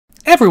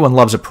Everyone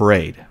loves a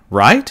parade,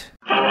 right?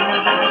 I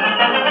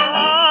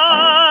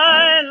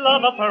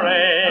love a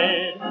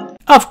parade.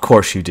 Of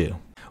course you do.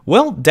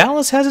 Well,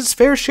 Dallas has its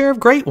fair share of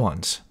great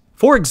ones.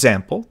 For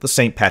example, the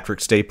St.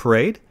 Patrick's Day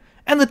Parade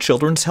and the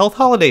Children's Health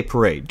Holiday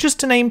Parade, just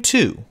to name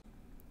two.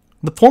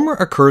 The former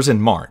occurs in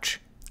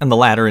March, and the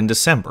latter in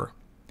December.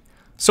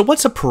 So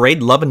what's a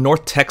parade-loving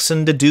North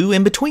Texan to do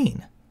in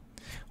between?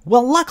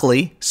 Well,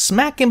 luckily,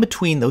 smack in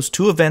between those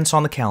two events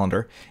on the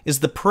calendar is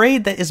the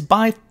parade that is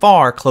by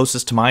far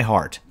closest to my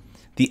heart,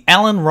 the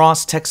Allan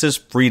Ross Texas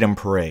Freedom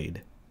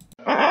Parade.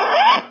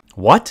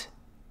 What?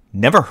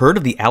 Never heard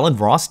of the Allan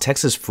Ross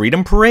Texas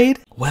Freedom Parade?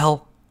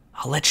 Well,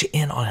 I'll let you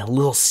in on a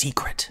little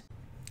secret.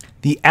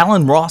 The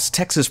Allan Ross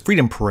Texas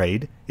Freedom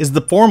Parade is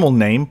the formal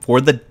name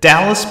for the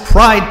Dallas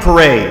Pride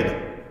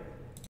Parade.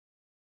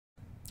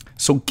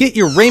 So get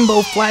your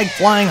rainbow flag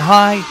flying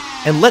high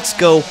and let's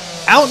go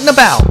out and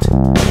about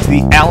to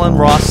the Allan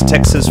Ross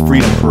Texas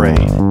Freedom Parade.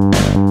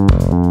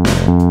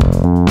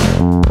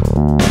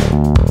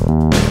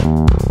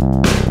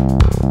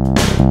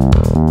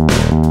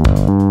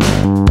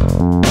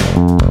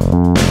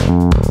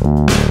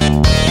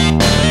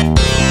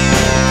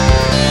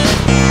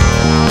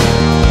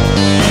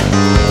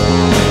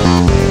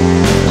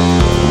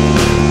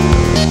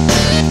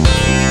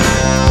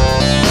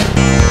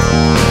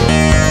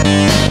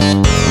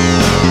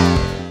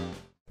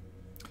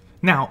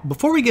 Now,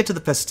 before we get to the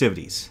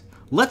festivities,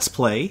 let's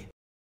play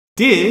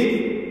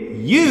Did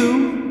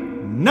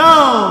You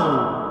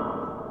Know?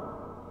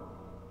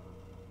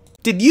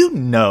 Did you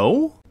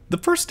know? The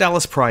first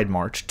Dallas Pride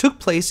March took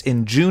place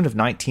in June of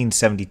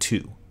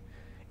 1972.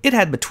 It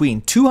had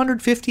between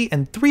 250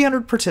 and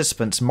 300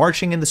 participants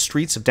marching in the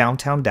streets of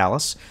downtown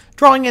Dallas,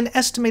 drawing an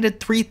estimated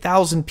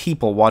 3,000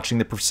 people watching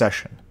the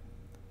procession.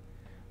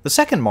 The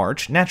second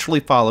march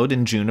naturally followed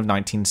in June of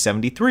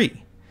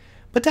 1973.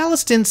 But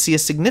Dallas didn't see a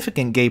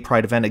significant gay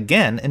pride event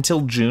again until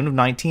June of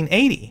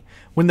 1980,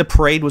 when the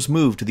parade was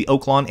moved to the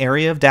Oaklawn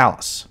area of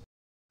Dallas.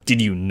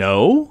 Did you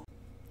know?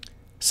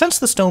 Since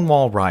the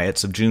Stonewall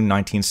riots of June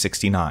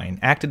 1969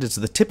 acted as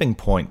the tipping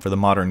point for the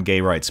modern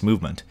gay rights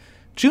movement,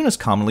 June has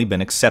commonly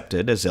been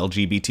accepted as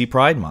LGBT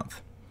Pride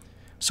Month.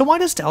 So why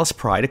does Dallas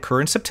Pride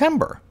occur in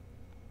September?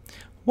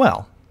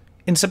 Well,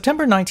 in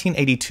September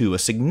 1982, a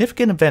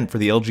significant event for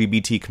the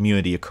LGBT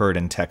community occurred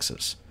in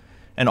Texas.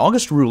 An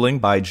August ruling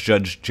by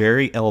Judge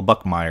Jerry L.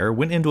 Buckmeyer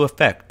went into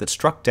effect that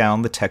struck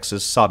down the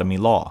Texas sodomy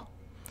law.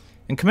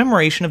 In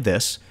commemoration of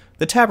this,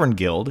 the Tavern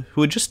Guild,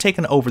 who had just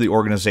taken over the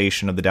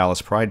organization of the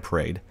Dallas Pride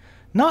Parade,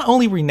 not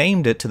only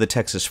renamed it to the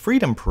Texas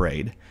Freedom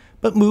Parade,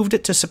 but moved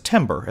it to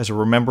September as a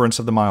remembrance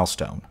of the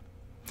milestone.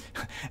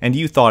 And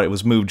you thought it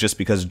was moved just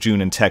because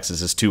June in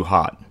Texas is too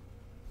hot.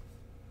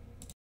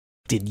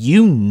 Did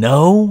you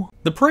know?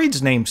 The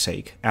parade's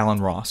namesake,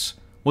 Allan Ross,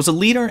 was a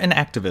leader and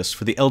activist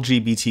for the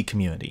LGBT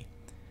community.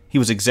 He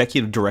was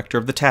executive director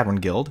of the Tavern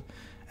Guild,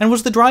 and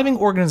was the driving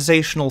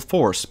organizational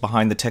force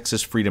behind the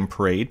Texas Freedom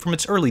Parade from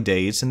its early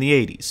days in the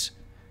 80s.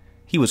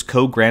 He was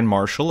co-grand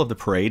marshal of the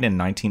parade in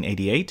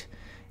 1988,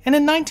 and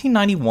in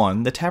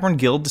 1991 the Tavern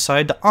Guild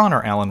decided to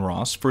honor Allan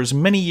Ross for his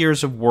many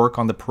years of work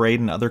on the parade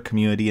and other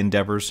community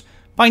endeavors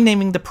by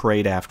naming the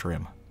parade after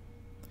him.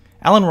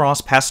 Allan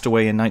Ross passed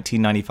away in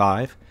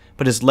 1995,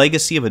 but his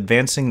legacy of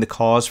advancing the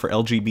cause for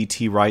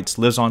LGBT rights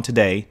lives on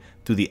today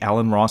through the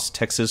Allan Ross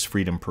Texas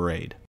Freedom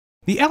Parade.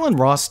 The Allan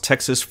Ross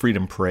Texas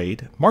Freedom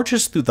Parade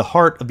marches through the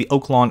heart of the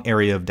Oaklawn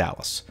area of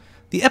Dallas,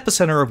 the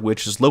epicenter of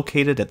which is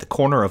located at the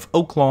corner of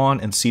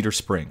Oaklawn and Cedar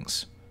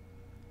Springs.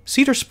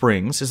 Cedar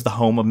Springs is the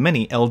home of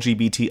many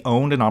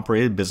LGBT-owned and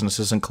operated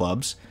businesses and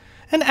clubs,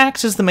 and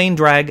acts as the main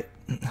drag,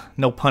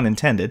 no pun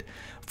intended,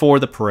 for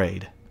the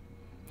parade.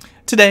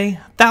 Today,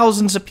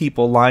 thousands of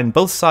people line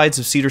both sides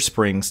of Cedar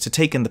Springs to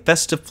take in the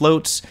festive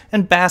floats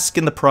and bask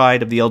in the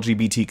pride of the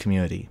LGBT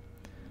community.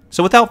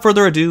 So without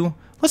further ado,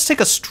 let's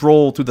take a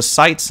stroll through the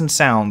sights and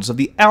sounds of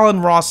the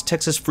Allan Ross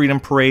Texas Freedom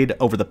Parade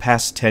over the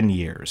past 10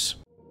 years.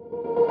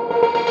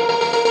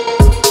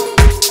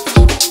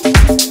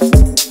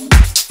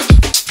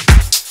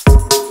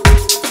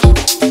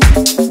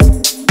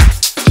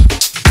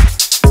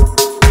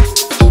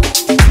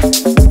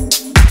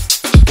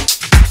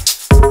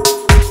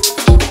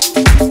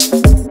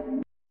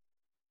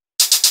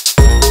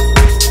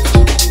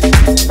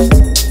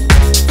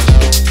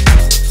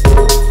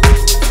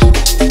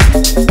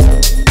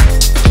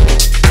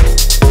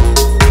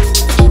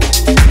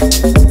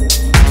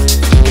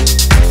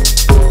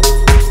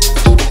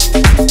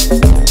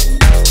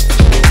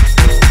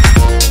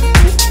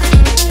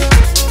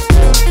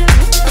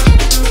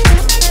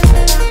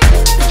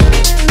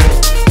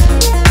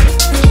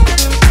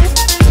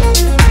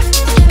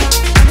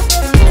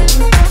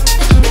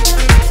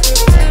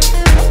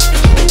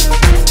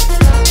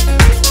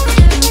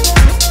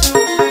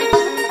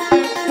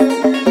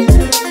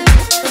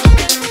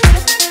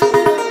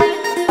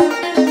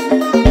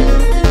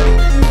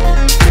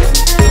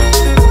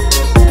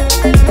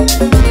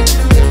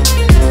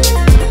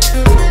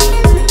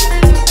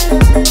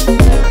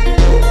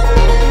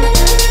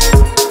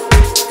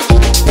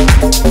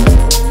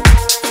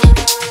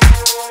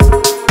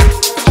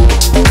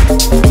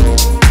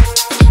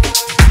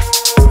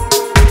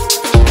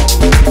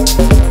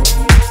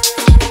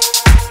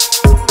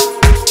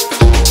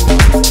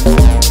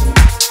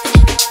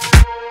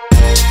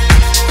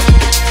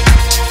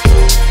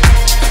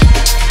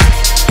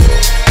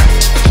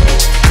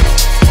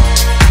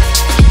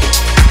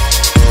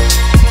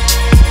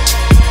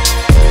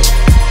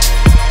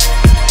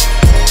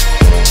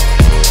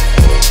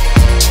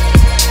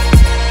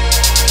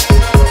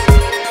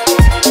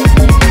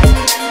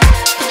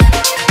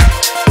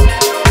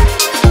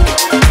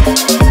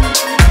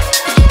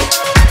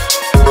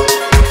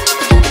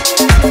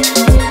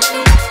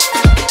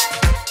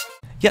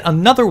 yet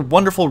another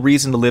wonderful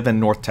reason to live in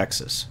North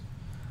Texas.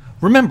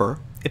 Remember,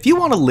 if you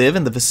want to live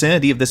in the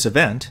vicinity of this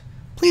event,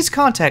 please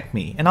contact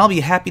me and I'll be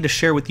happy to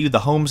share with you the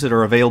homes that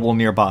are available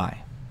nearby.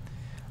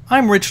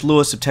 I'm Rich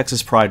Lewis of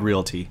Texas Pride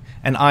Realty,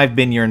 and I've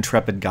been your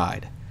intrepid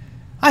guide.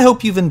 I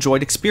hope you've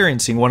enjoyed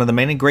experiencing one of the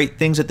many great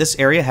things that this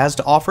area has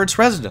to offer its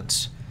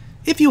residents.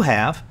 If you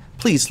have,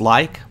 please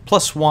like,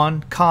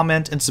 +1,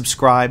 comment, and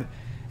subscribe,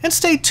 and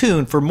stay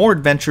tuned for more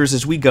adventures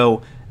as we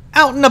go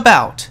out and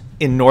about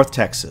in North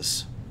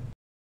Texas.